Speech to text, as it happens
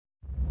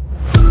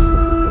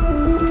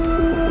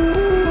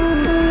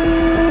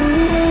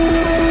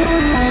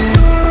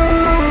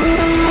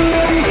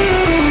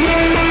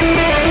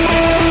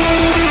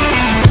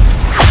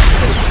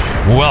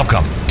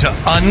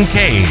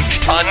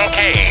Uncaged.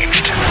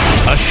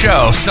 A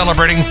show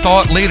celebrating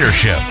thought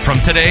leadership from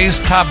today's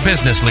top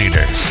business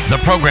leaders. The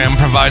program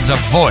provides a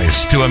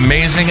voice to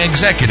amazing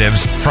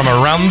executives from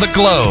around the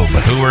globe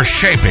who are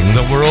shaping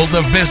the world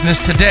of business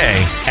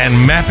today and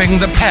mapping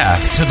the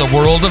path to the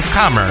world of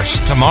commerce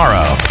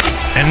tomorrow.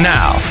 And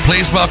now,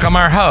 please welcome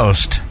our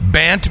host,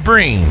 Bant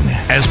Breen,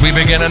 as we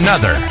begin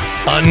another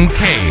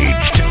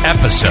Uncaged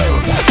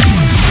episode.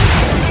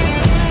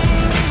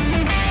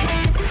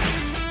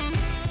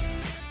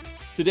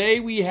 Today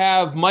we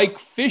have Mike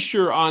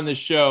Fisher on the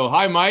show.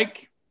 Hi,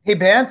 Mike. Hey,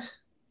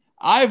 Bant.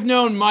 I've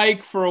known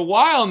Mike for a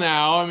while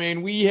now. I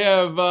mean, we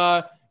have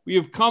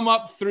come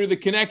up through the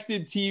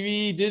connected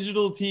TV,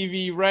 digital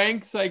TV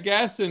ranks, I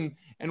guess, and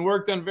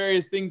worked on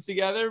various things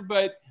together.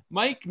 But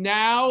Mike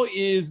now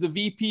is the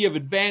VP of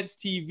Advanced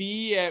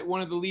TV at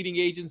one of the leading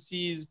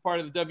agencies, part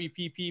of the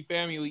WPP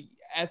family,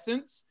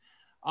 Essence.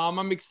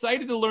 I'm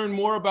excited to learn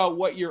more about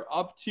what you're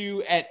up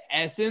to at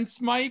Essence,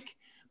 Mike.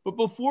 But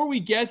before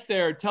we get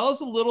there, tell us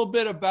a little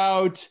bit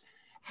about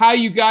how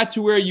you got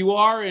to where you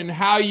are and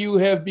how you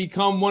have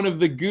become one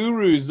of the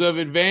gurus of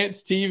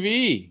advanced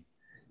TV.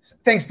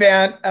 Thanks,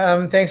 Bant.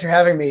 Thanks for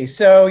having me.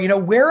 So,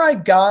 where I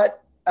got,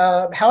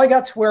 how I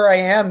got to where I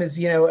am is,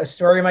 a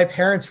story my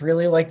parents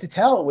really like to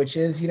tell, which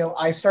is,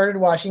 I started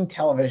watching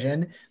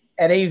television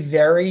at a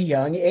very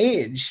young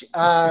age,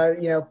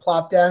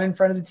 plopped down in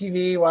front of the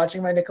TV,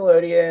 watching my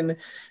Nickelodeon,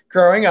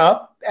 growing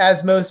up,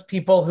 as most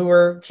people who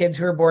were kids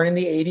who were born in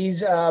the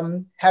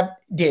 80s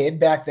did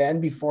back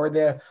then, before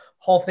the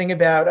whole thing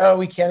about,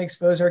 we can't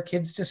expose our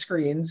kids to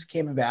screens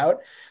came about.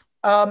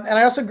 And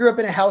I also grew up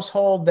in a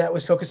household that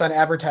was focused on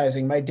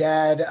advertising. My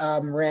dad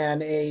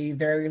ran a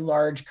very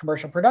large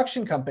commercial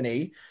production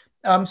company.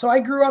 So I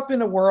grew up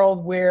in a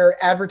world where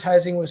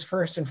advertising was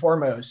first and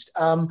foremost.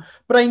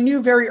 But I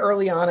knew very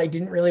early on I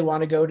didn't really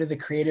want to go to the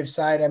creative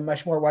side. I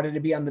much more wanted to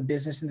be on the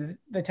business and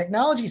the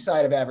technology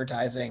side of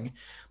advertising.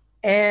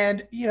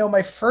 And,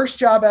 my first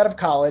job out of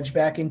college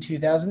back in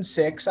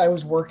 2006, I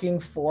was working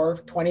for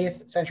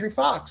 20th Century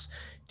Fox,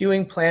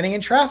 doing planning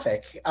and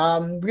traffic,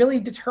 really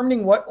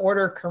determining what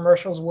order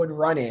commercials would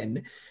run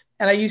in.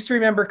 And I used to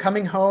remember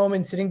coming home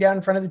and sitting down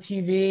in front of the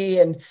TV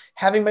and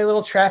having my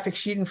little traffic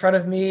sheet in front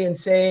of me and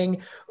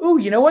saying, ooh,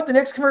 you know what? The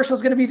next commercial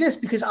is going to be this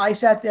because I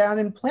sat down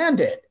and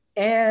planned it.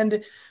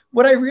 And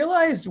what I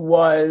realized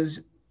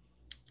was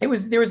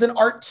there was an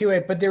art to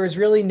it, but there was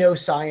really no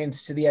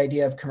science to the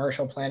idea of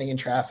commercial planning and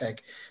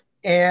traffic.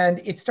 And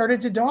it started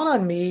to dawn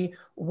on me,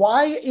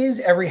 why is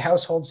every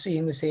household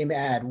seeing the same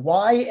ad?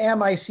 Why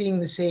am I seeing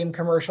the same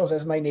commercials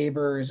as my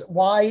neighbors?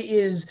 Why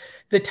is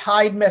the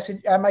Tide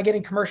message, am I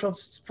getting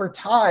commercials for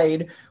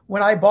Tide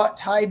when I bought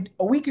Tide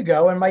a week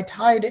ago and my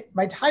Tide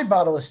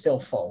bottle is still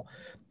full?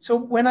 So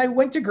when I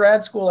went to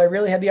grad school, I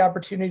really had the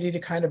opportunity to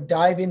kind of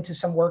dive into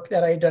some work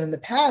that I had done in the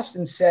past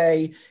and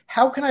say,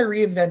 how can I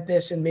reinvent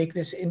this and make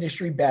this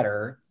industry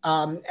better?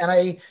 And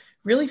I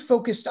really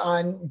focused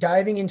on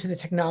diving into the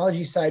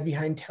technology side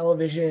behind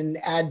television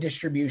ad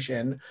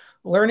distribution,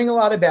 learning a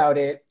lot about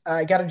it.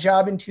 I got a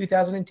job in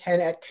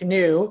 2010 at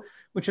Canoe,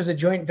 which was a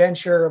joint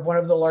venture of one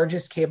of the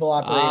largest cable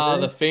operators. Ah,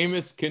 the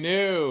famous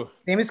Canoe.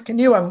 Famous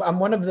Canoe. I'm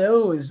one of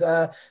those.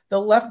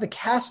 The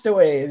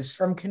castaways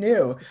from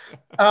Canoe.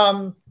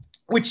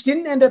 Which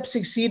didn't end up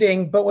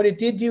succeeding, but what it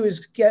did do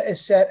is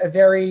set a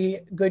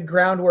very good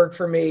groundwork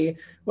for me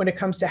when it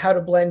comes to how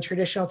to blend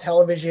traditional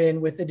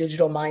television with the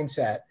digital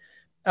mindset.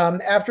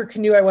 After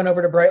Canoe, I went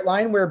over to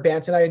Brightline, where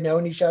Bant and I had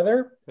known each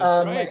other.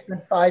 That's right. I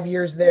spent 5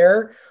 years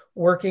there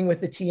working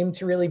with the team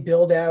to really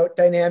build out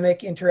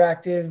dynamic,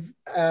 interactive,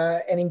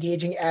 and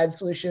engaging ad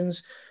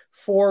solutions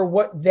for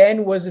what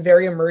then was a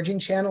very emerging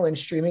channel in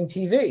streaming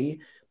TV.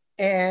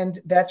 And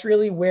that's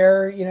really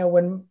where,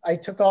 when I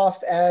took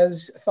off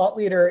as thought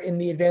leader in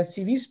the advanced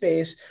TV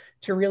space,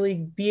 to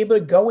really be able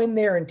to go in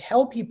there and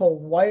tell people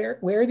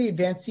where the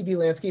advanced TV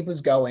landscape was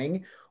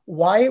going,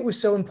 why it was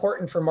so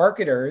important for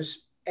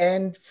marketers.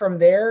 And from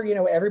there,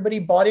 everybody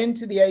bought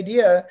into the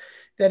idea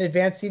that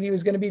advanced TV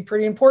was going to be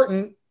pretty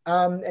important.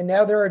 And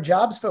now there are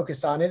jobs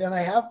focused on it. And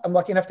I'm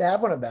lucky enough to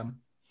have one of them.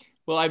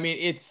 Well, I mean,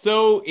 it's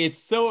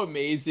so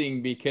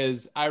amazing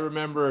because I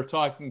remember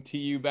talking to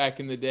you back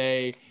in the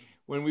day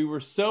when we were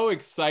so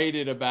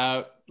excited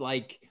about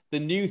like the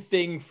new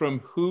thing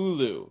from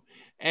Hulu,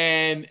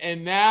 and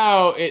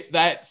now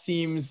that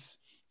seems,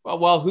 well,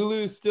 while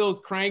Hulu's still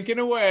cranking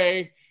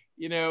away,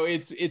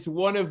 it's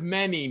one of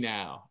many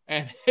now,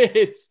 and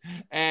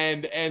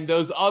and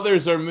those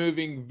others are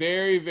moving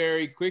very,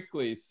 very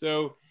quickly.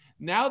 So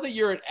now that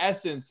you're at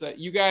Essence,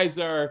 you guys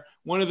are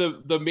one of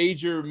the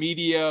major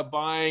media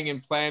buying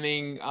and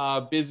planning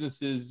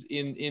businesses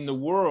in the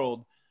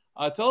world.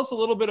 Tell us a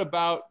little bit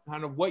about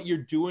kind of what you're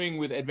doing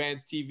with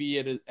advanced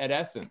TV at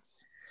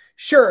Essence.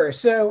 Sure.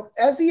 So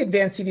as the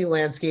advanced TV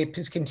landscape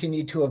has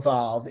continued to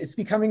evolve, it's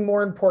becoming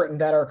more important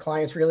that our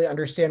clients really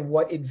understand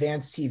what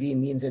advanced TV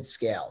means at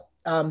scale.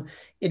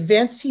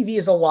 Advanced TV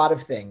is a lot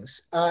of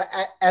things.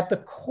 At the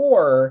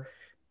core,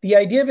 The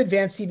idea of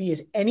advanced TV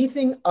is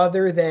anything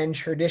other than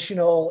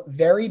traditional,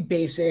 very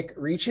basic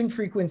reach and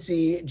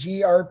frequency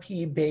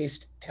GRP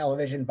based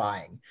television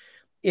buying.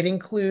 It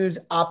includes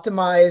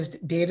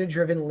optimized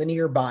data-driven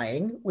linear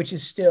buying, which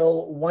is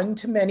still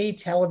one-to-many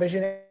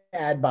television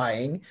ad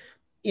buying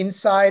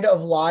inside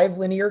of live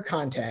linear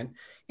content.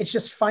 It's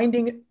just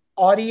finding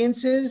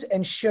audiences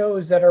and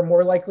shows that are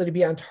more likely to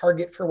be on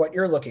target for what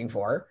you're looking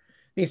for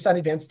based on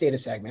advanced data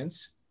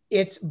segments.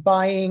 It's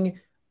buying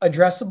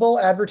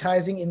addressable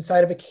advertising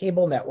inside of a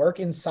cable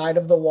network, inside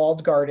of the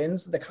walled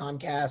gardens, the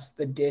Comcast,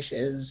 the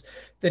Dishes,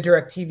 the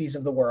DirecTVs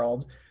of the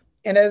world.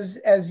 And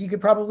as you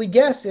could probably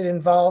guess, it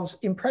involves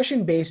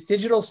impression-based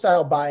digital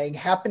style buying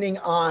happening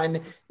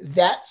on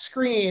that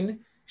screen,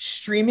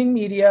 streaming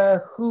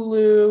media,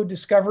 Hulu,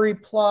 Discovery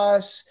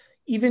Plus,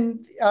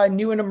 even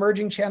new and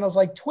emerging channels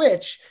like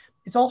Twitch.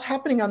 It's all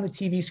happening on the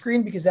TV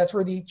screen because that's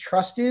where the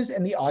trust is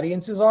and the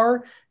audiences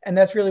are. And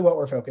that's really what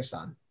we're focused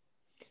on.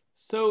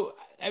 So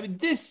I mean,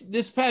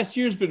 this past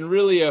year has been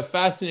really a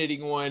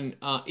fascinating one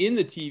in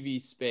the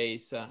TV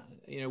space.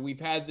 We've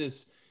had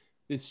this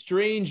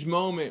strange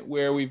moment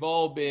where we've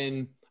all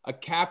been a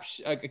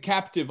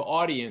captive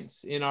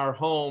audience in our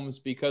homes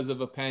because of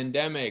a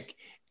pandemic,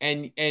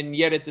 and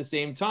yet at the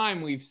same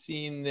time we've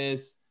seen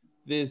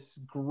this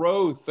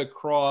growth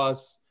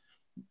across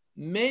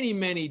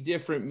many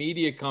different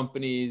media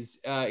companies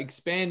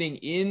expanding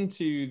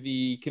into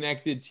the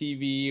connected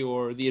TV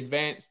or the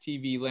advanced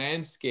TV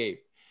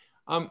landscape.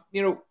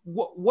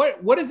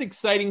 What is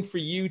exciting for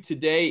you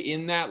today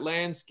in that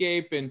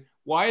landscape, and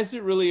why is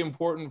it really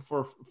important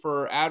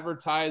for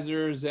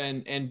advertisers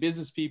and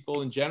business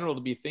people in general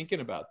to be thinking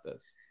about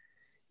this?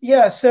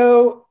 Yeah,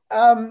 so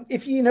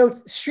if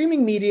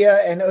streaming media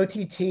and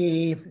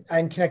OTT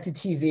and connected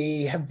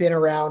TV have been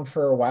around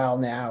for a while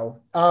now.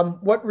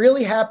 What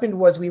really happened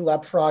was we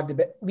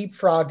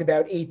leapfrogged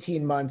about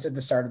 18 months at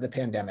the start of the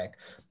pandemic.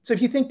 So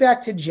if you think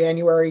back to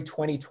January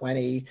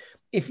 2020,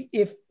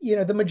 if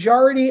the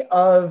majority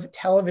of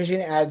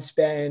television ad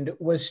spend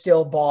was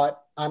still bought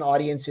on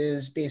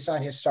audiences based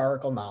on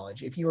historical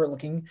knowledge. If you were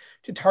looking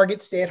to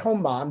target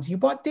stay-at-home moms, you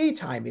bought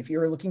daytime. If you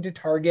were looking to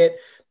target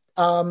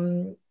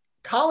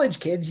college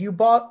kids, you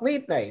bought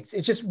late nights.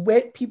 It's just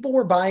what people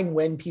were buying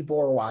when people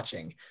were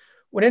watching.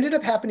 What ended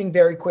up happening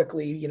very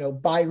quickly,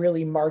 by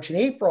really March and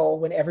April,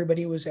 when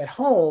everybody was at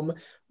home,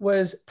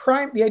 was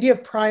the idea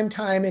of prime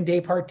time and day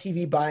part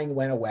TV buying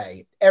went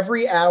away.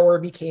 Every hour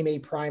became a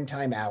prime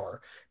time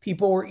hour.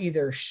 People were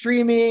either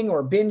streaming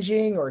or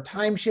binging or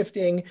time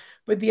shifting,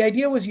 but the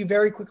idea was you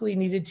very quickly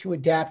needed to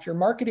adapt your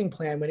marketing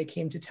plan when it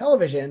came to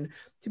television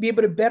to be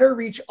able to better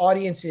reach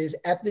audiences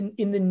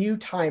in the new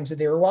times that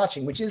they were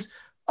watching, which is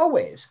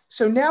always.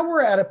 So now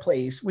we're at a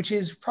place, which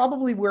is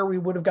probably where we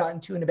would have gotten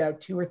to in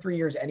about 2 or 3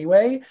 years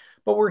anyway,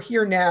 but we're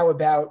here now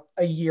about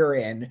a year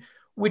in,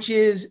 which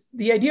is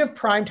the idea of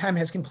prime time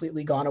has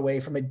completely gone away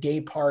from a day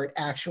part,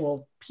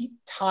 actual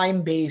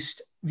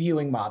time-based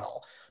viewing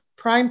model.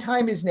 Prime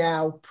time is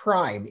now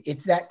prime.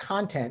 It's that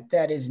content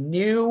that is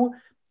new,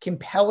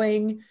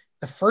 compelling,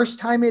 the first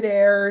time it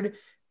aired,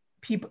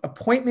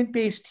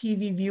 appointment-based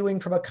TV viewing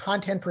from a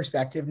content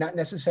perspective, not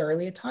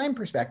necessarily a time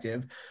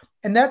perspective.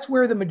 And that's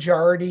where the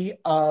majority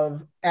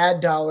of ad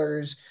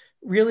dollars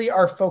really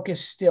are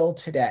focused still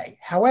today.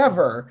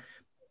 However,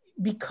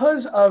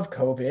 because of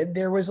COVID,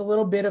 there was a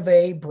little bit of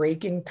a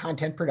break in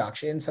content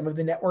production. Some of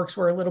the networks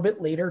were a little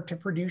bit later to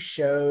produce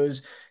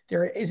shows.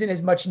 There isn't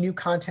as much new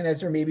content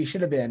as there maybe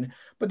should have been.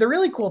 But the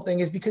really cool thing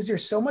is because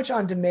there's so much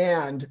on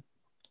demand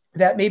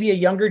that maybe a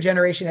younger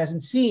generation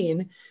hasn't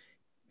seen.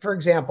 For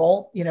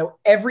example,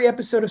 every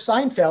episode of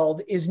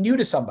Seinfeld is new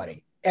to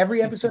somebody.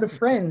 Every episode of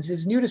Friends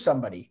is new to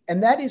somebody.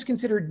 And that is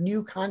considered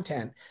new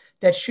content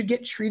that should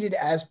get treated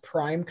as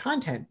prime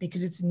content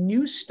because it's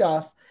new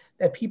stuff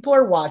that people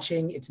are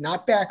watching. It's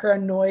not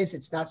background noise.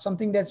 It's not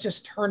something that's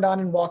just turned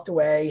on and walked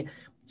away.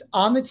 It's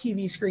on the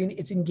TV screen.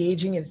 It's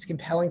engaging and it's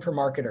compelling for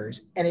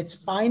marketers. And it's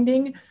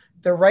finding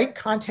the right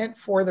content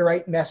for the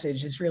right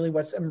message is really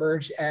what's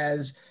emerged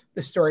as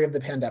the story of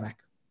the pandemic.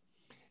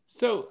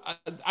 So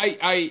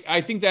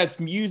I think that's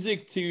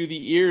music to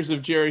the ears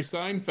of Jerry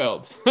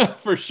Seinfeld,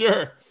 for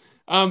sure.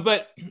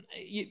 But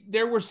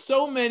there were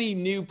so many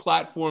new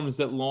platforms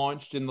that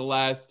launched in the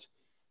last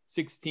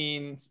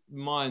 16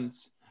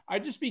 months.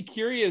 I'd just be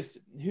curious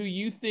who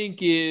you think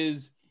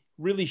is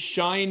really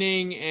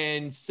shining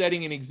and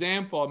setting an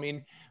example. I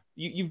mean,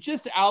 you've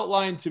just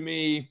outlined to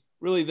me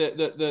really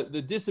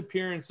the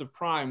disappearance of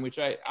Prime, which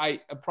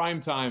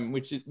Prime Time,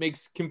 which it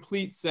makes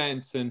complete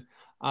sense. And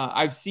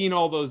I've seen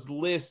all those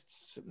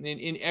lists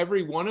in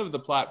every one of the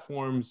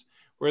platforms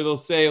where they'll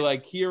say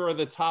like, here are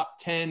the top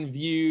 10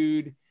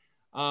 viewed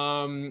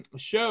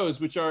shows,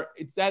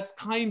 that's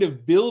kind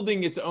of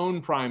building its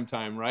own prime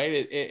time,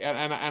 right?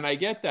 And I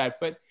get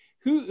that, but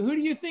who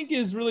do you think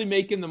is really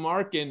making the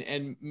mark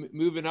and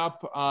moving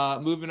up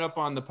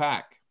on the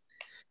pack?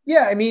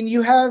 Yeah, I mean,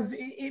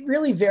 it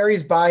really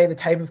varies by the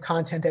type of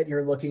content that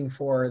you're looking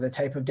for, the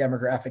type of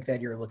demographic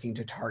that you're looking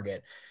to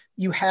target.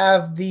 You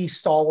have the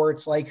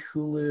stalwarts like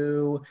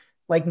Hulu,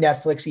 like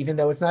Netflix, even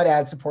though it's not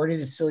ad supported,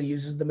 it still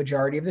uses the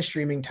majority of the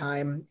streaming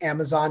time,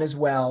 Amazon as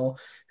well,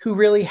 who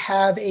really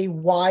have a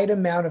wide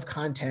amount of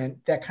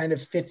content that kind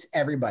of fits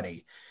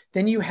everybody.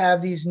 Then you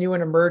have these new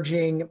and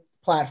emerging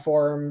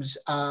platforms,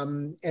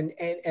 and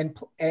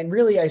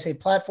really I say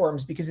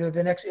platforms because they're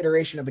the next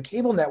iteration of a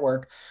cable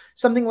network,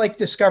 something like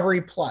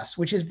Discovery Plus,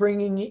 which is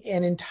bringing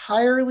an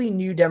entirely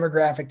new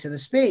demographic to the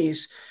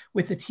space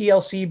with the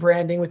TLC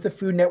branding, with the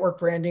Food Network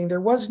branding. There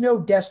was no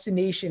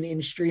destination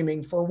in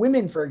streaming for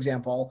women, for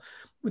example.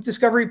 With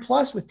Discovery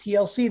Plus, with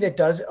TLC that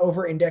does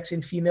over-index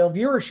in female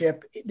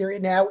viewership, there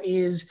now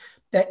is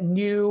that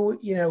new,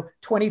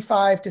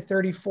 25 to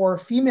 34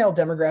 female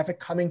demographic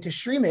coming to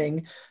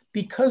streaming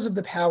because of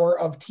the power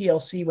of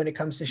TLC when it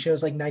comes to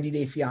shows like 90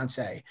 Day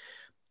Fiancé.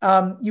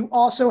 You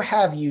also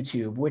have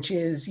YouTube, which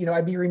is,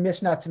 I'd be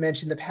remiss not to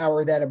mention the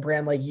power that a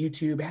brand like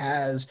YouTube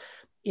has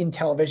in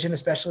television,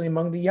 especially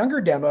among the younger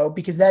demo,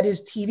 because that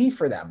is TV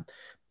for them.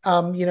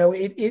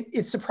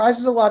 It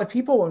surprises a lot of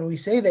people when we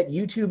say that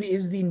YouTube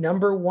is the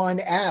number one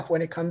app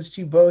when it comes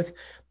to both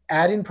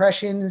ad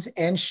impressions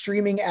and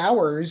streaming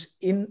hours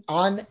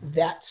on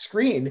that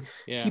screen.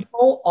 Yeah.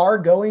 People are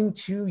going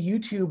to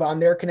YouTube on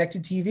their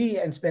connected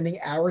TV and spending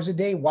hours a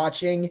day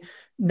watching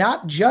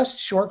not just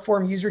short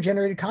form user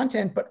generated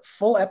content, but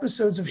full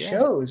episodes of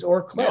shows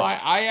or clips. No,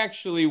 I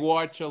actually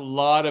watch a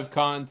lot of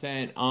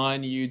content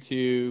on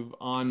YouTube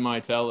on my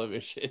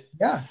television.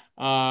 Yeah.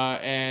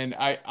 And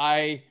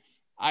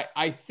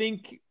I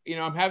think,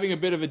 I'm having a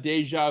bit of a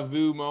deja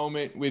vu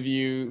moment with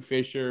you,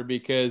 Fisher,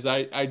 because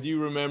I do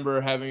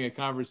remember having a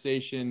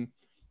conversation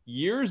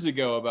years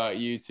ago about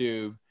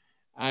YouTube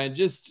and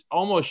just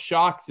almost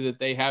shocked that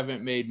they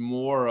haven't made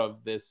more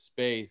of this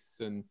space,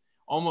 and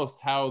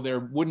almost how there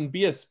wouldn't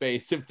be a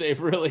space if they'd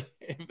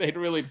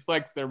really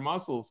flexed their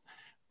muscles.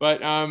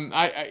 But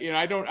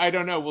I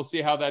don't know. We'll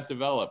see how that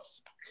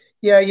develops.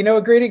 Yeah,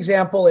 a great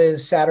example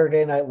is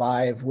Saturday Night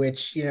Live,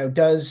 which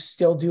does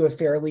still do a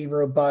fairly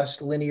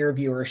robust linear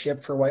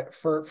viewership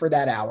for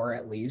that hour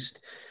at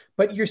least.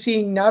 But you're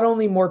seeing not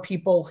only more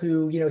people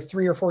who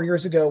 3 or 4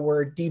 years ago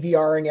were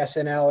DVRing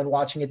SNL and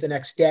watching it the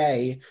next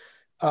day.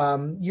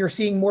 You're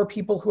seeing more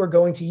people who are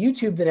going to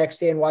YouTube the next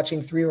day and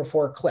watching 3 or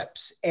 4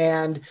 clips.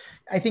 And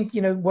I think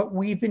what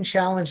we've been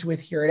challenged with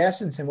here at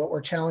Essence, and what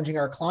we're challenging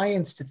our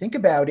clients to think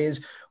about,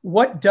 is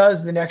what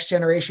does the next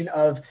generation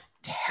of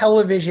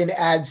television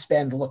ad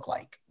spend look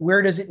like?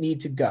 Where does it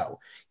need to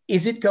go?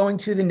 Is it going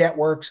to the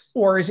networks,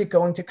 or is it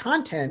going to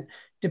content,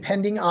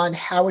 depending on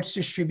how it's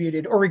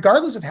distributed, or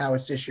regardless of how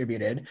it's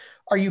distributed?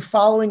 Are you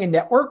following a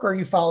network, or are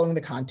you following the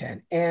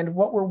content? And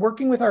what we're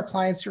working with our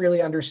clients to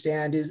really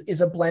understand is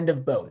a blend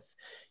of both.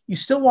 You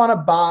still want to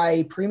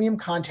buy premium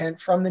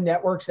content from the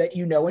networks that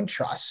you know and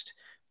trust.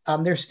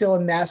 There's still a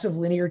massive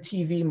linear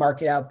TV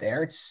market out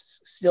there.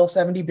 It's still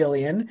 70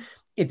 billion.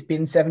 It's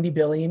been 70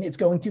 billion. It's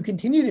going to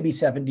continue to be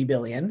 70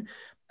 billion.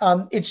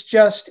 It's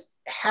just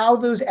how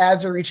those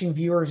ads are reaching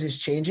viewers is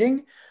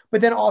changing,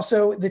 but then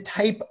also the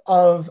type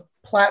of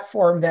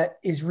platform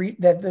that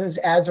those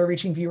ads are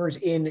reaching viewers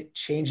in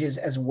changes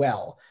as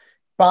well.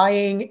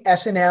 Buying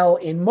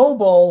SNL in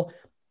mobile,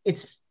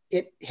 it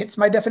hits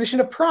my definition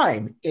of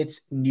prime.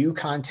 It's new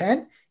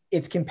content,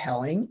 it's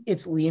compelling,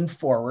 it's lean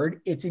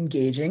forward, it's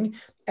engaging,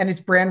 and it's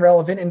brand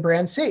relevant and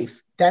brand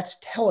safe. That's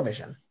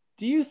television.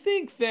 Do you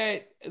think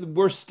that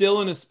we're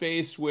still in a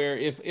space where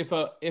if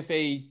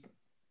a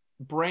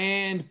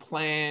brand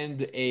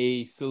planned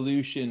a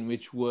solution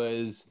which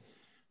was,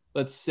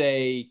 let's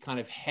say, kind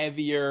of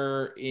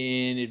heavier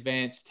in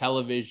advanced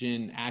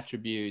television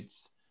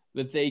attributes,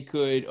 that they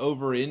could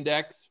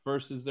over-index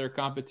versus their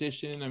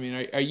competition? I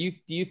mean,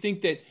 do you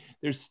think that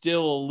there's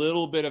still a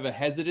little bit of a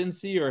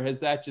hesitancy, or has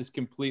that just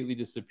completely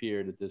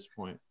disappeared at this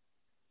point?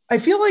 I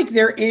feel like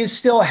there is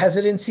still a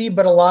hesitancy,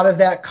 but a lot of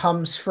that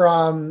comes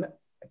from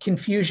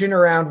confusion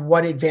around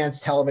what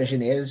advanced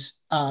television is.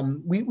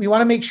 We want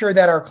to make sure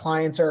that our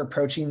clients are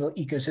approaching the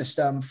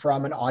ecosystem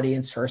from an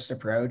audience first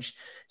approach,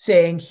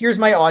 saying, here's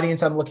my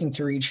audience I'm looking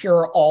to reach. Here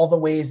are all the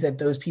ways that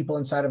those people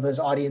inside of those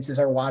audiences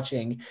are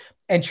watching,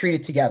 and treat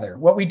it together.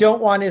 What we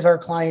don't want is our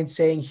clients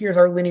saying, here's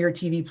our linear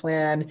TV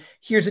plan,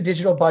 here's a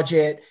digital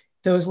budget.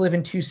 Those live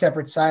in 2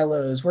 separate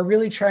silos. We're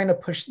really trying to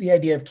push the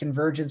idea of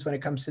convergence when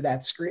it comes to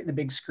that screen, the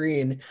big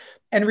screen,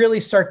 and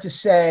really start to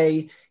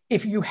say,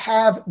 if you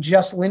have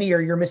just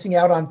linear, you're missing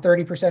out on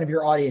 30% of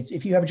your audience.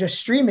 If you have just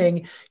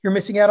streaming, you're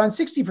missing out on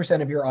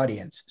 60% of your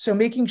audience. So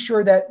making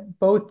sure that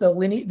both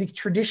the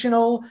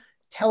traditional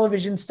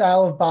television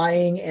style of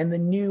buying and the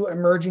new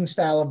emerging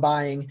style of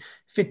buying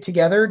fit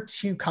together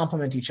to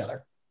complement each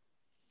other.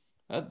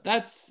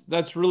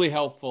 That's really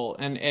helpful.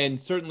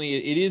 And certainly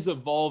it is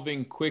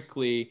evolving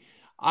quickly.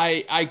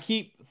 I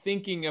keep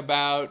thinking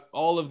about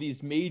all of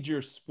these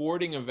major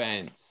sporting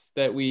events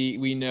that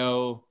we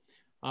know,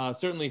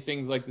 certainly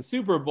things like the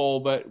Super Bowl,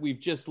 but we've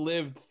just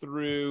lived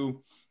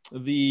through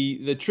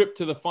the trip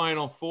to the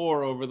Final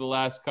Four over the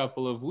last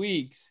couple of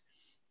weeks.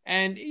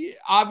 And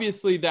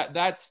obviously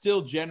that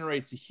still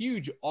generates a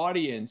huge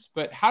audience,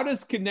 but how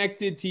does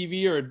connected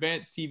TV or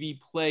advanced TV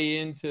play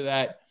into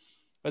that,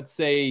 let's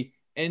say,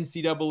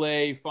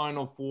 NCAA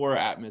Final Four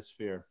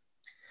atmosphere?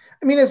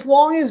 I mean, as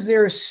long as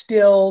there's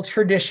still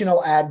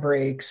traditional ad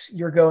breaks,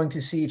 you're going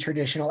to see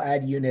traditional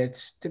ad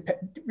units,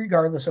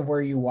 regardless of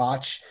where you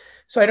watch.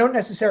 So I don't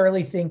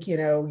necessarily think,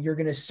 you're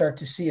going to start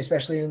to see,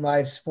 especially in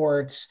live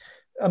sports,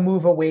 a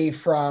move away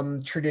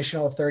from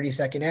traditional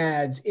 30-second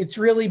ads. It's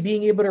really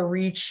being able to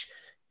reach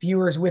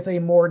viewers with a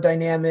more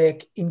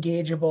dynamic,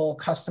 engageable,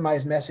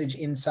 customized message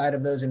inside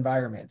of those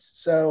environments.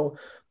 So,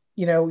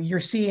 you're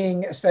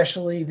seeing,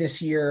 especially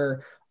this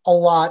year, a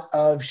lot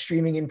of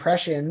streaming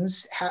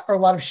impressions or a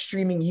lot of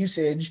streaming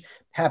usage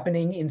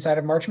happening inside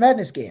of March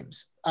Madness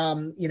games.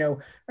 I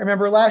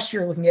remember last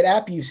year looking at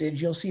app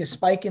usage, you'll see a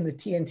spike in the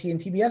TNT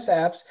and TBS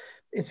apps.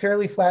 It's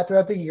fairly flat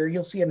throughout the year.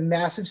 You'll see a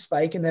massive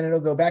spike and then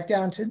it'll go back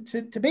down to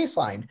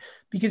baseline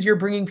because you're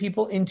bringing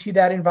people into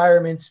that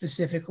environment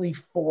specifically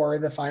for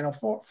the Final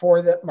Four,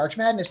 for the March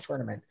Madness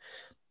tournament.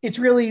 It's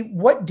really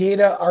what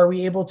data are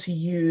we able to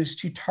use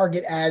to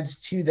target ads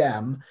to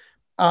them,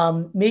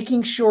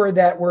 making sure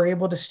that we're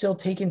able to still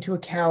take into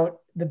account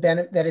the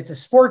benefit that it's a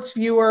sports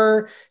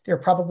viewer. There are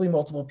probably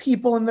multiple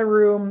people in the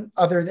room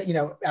other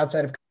than,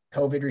 outside of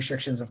COVID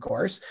restrictions, of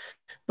course,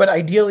 but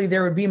ideally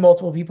there would be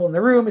multiple people in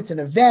the room. It's an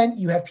event,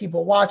 you have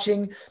people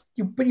watching,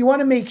 but you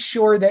want to make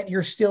sure that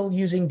you're still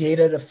using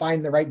data to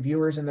find the right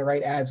viewers and the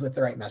right ads with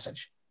the right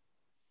message.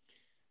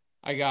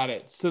 I got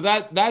it. So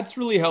that's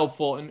really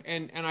helpful.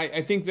 And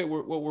I think that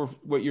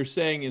what you're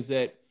saying is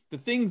that the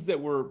things that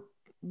were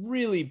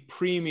really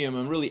premium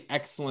and really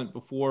excellent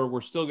before,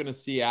 we're still going to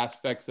see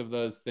aspects of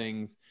those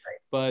things, right.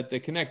 But the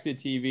connected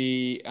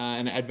TV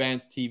and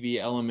advanced TV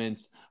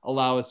elements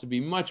allow us to be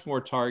much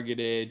more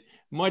targeted,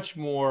 much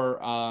more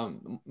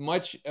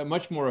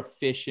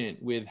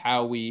efficient with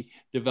how we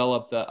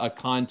develop a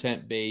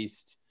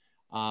content-based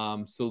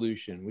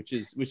solution, which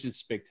is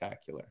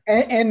spectacular.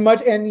 And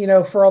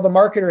for all the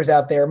marketers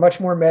out there, much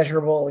more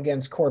measurable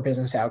against core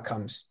business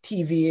outcomes.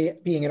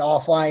 TV being an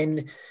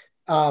offline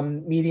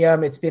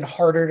medium, it's been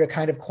harder to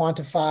kind of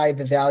quantify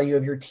the value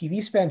of your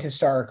TV spend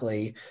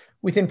historically.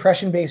 With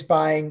impression-based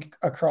buying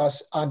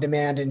across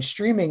on-demand and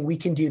streaming, we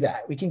can do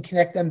that. We can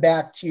connect them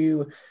back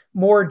to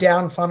more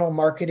down-funnel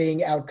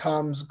marketing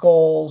outcomes,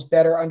 goals,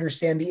 better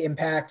understand the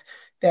impact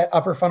that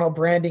upper funnel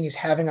branding is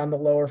having on the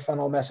lower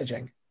funnel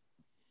messaging.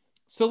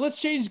 So let's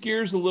change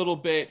gears a little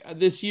bit.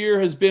 This year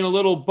has been a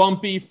little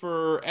bumpy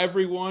for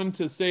everyone,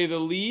 to say the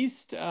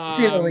least.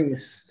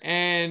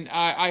 And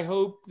I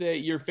hope that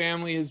your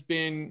family has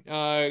been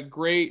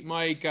great,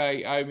 Mike.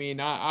 I mean,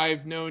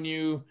 I've known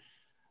you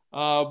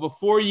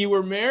before you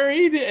were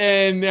married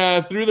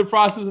and through the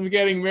process of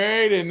getting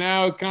married and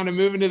now kind of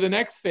moving to the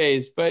next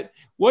phase. But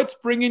what's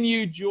bringing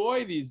you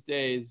joy these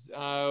days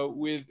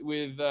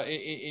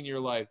in your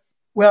life?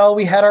 Well,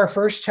 we had our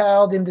first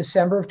child in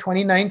December of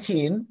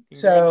 2019.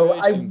 So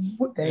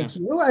thank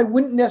you. I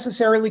wouldn't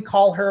necessarily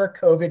call her a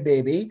COVID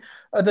baby,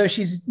 although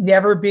she's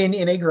never been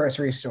in a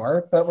grocery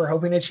store, but we're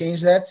hoping to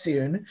change that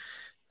soon.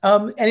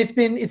 And it's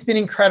been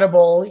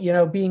incredible,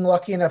 being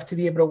lucky enough to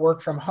be able to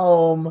work from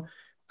home,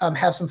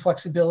 have some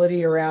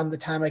flexibility around the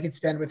time I could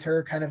spend with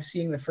her. Kind of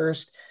seeing the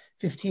first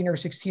 15 or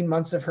 16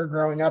 months of her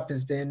growing up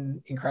has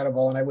been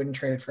incredible, and I wouldn't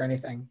trade it for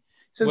anything.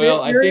 So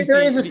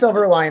there is a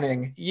silver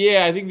lining.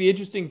 Yeah, I think the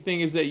interesting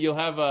thing is that you'll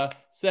have a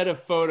set of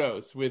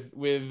photos with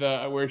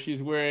where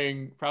she's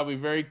wearing probably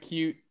very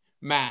cute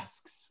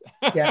masks.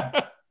 Yes.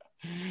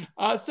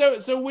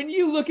 So when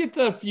you look at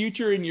the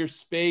future in your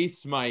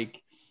space,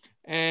 Mike,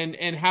 and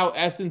how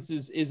Essence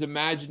is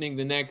imagining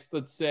the next,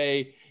 let's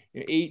say,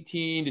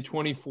 18 to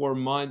 24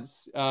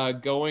 months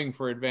going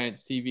for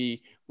advanced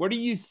TV, what are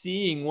you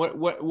seeing?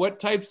 What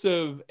types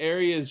of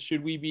areas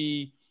should we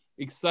be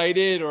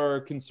excited or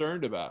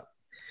concerned about?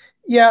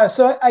 Yeah,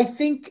 so I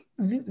think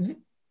the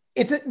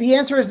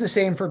answer is the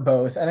same for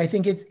both, and I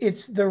think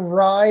it's the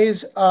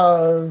rise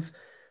of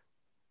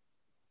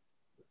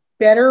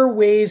better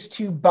ways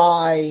to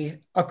buy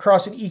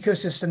across an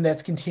ecosystem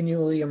that's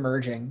continually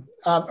emerging,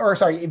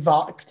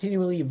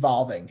 continually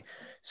evolving.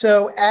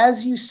 So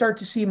as you start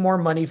to see more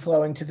money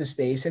flowing to the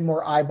space and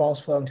more eyeballs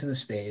flowing to the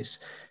space,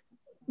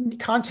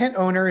 content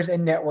owners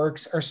and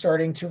networks are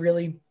starting to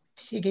really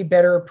take a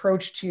better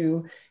approach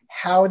to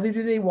how do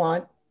they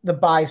want the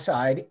buy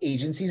side,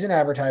 agencies and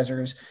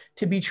advertisers,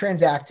 to be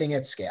transacting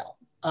at scale,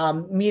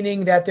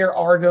 meaning that there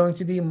are going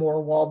to be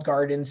more walled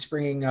gardens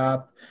springing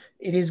up.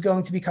 It is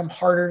going to become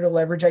harder to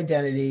leverage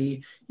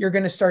identity. You're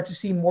going to start to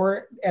see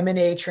more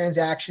M&A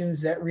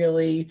transactions that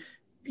really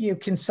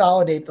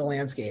consolidate the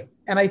landscape.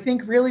 And I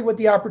think really what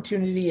the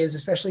opportunity is,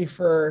 especially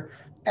for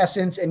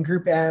Essence and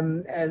Group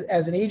M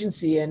as an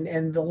agency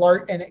and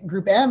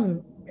Group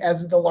M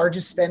as the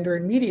largest spender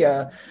in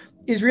media,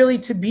 is really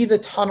to be the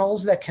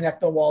tunnels that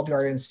connect the walled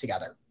gardens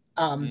together.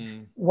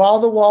 While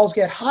the walls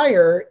get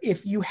higher,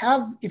 if you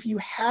have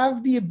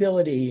the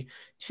ability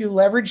to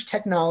leverage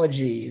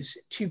technologies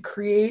to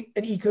create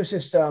an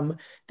ecosystem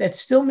that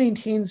still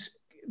maintains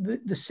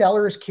the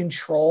seller's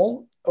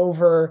control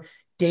over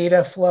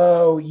data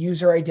flow,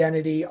 user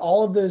identity,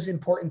 all of those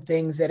important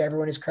things that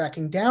everyone is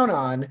cracking down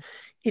on,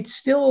 it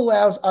still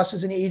allows us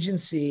as an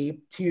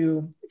agency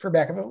to, for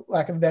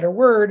lack of a better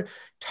word,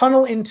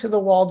 tunnel into the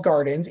walled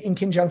gardens in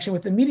conjunction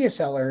with the media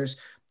sellers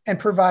and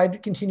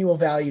provide continual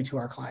value to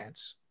our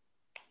clients.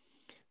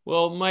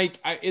 Well, Mike,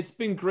 it's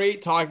been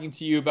great talking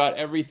to you about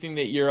everything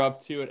that you're up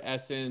to at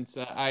Essence.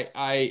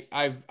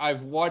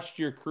 I've watched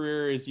your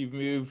career as you've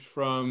moved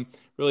from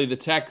really the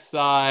tech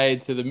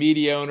side to the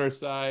media owner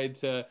side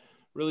to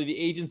really the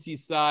agency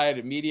side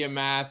at Media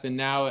Math and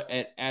now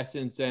at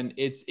Essence. And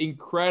it's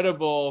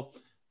incredible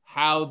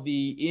how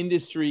the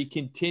industry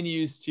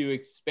continues to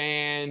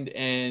expand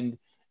and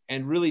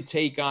really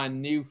take on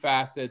new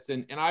facets.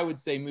 And I would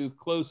say move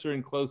closer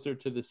and closer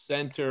to the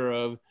center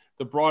of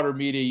the broader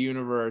media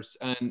universe.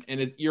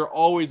 And you're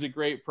always a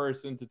great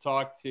person to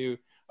talk to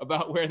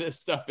about where this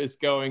stuff is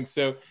going.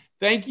 So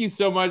thank you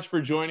so much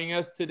for joining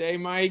us today,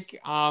 Mike.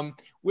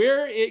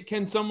 Where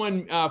can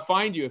someone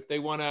find you if they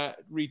want to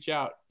reach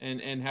out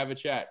and have a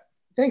chat?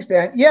 Thanks,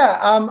 Ben. Yeah,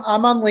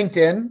 I'm on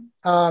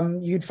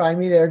LinkedIn. You'd find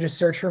me there. Just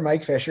search for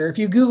Mike Fisher. If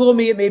you Google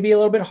me, it may be a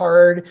little bit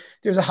hard.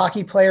 There's a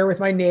hockey player with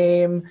my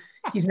name.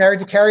 He's married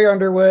to Carrie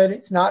Underwood.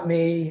 It's not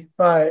me,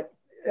 but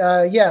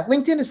yeah,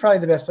 LinkedIn is probably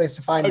the best place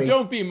to find me.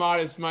 Don't be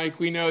modest, Mike.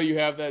 We know you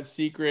have that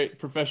secret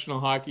professional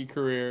hockey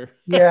career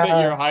that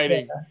you're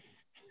hiding.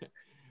 Yeah.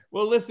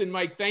 Well, listen,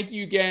 Mike, thank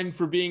you again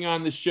for being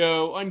on the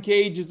show.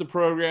 Uncaged is a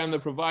program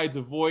that provides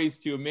a voice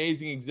to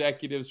amazing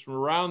executives from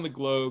around the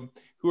globe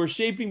who are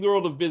shaping the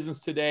world of business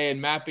today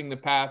and mapping the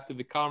path to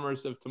the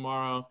commerce of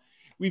tomorrow.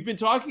 We've been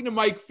talking to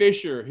Mike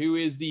Fisher, who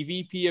is the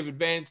VP of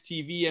Advanced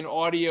TV and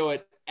Audio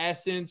at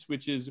Essence,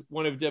 which is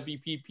one of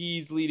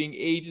WPP's leading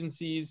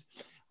agencies.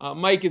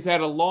 Mike has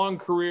had a long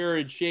career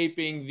in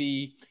shaping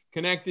the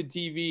connected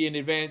TV and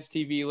advanced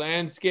TV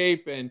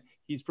landscape, and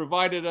he's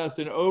provided us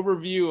an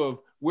overview of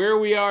where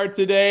we are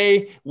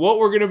today, what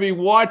we're going to be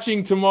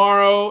watching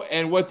tomorrow,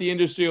 and what the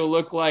industry will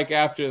look like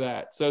after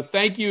that. So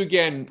thank you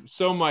again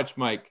so much,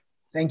 Mike.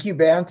 Thank you,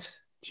 Bant.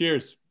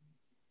 Cheers.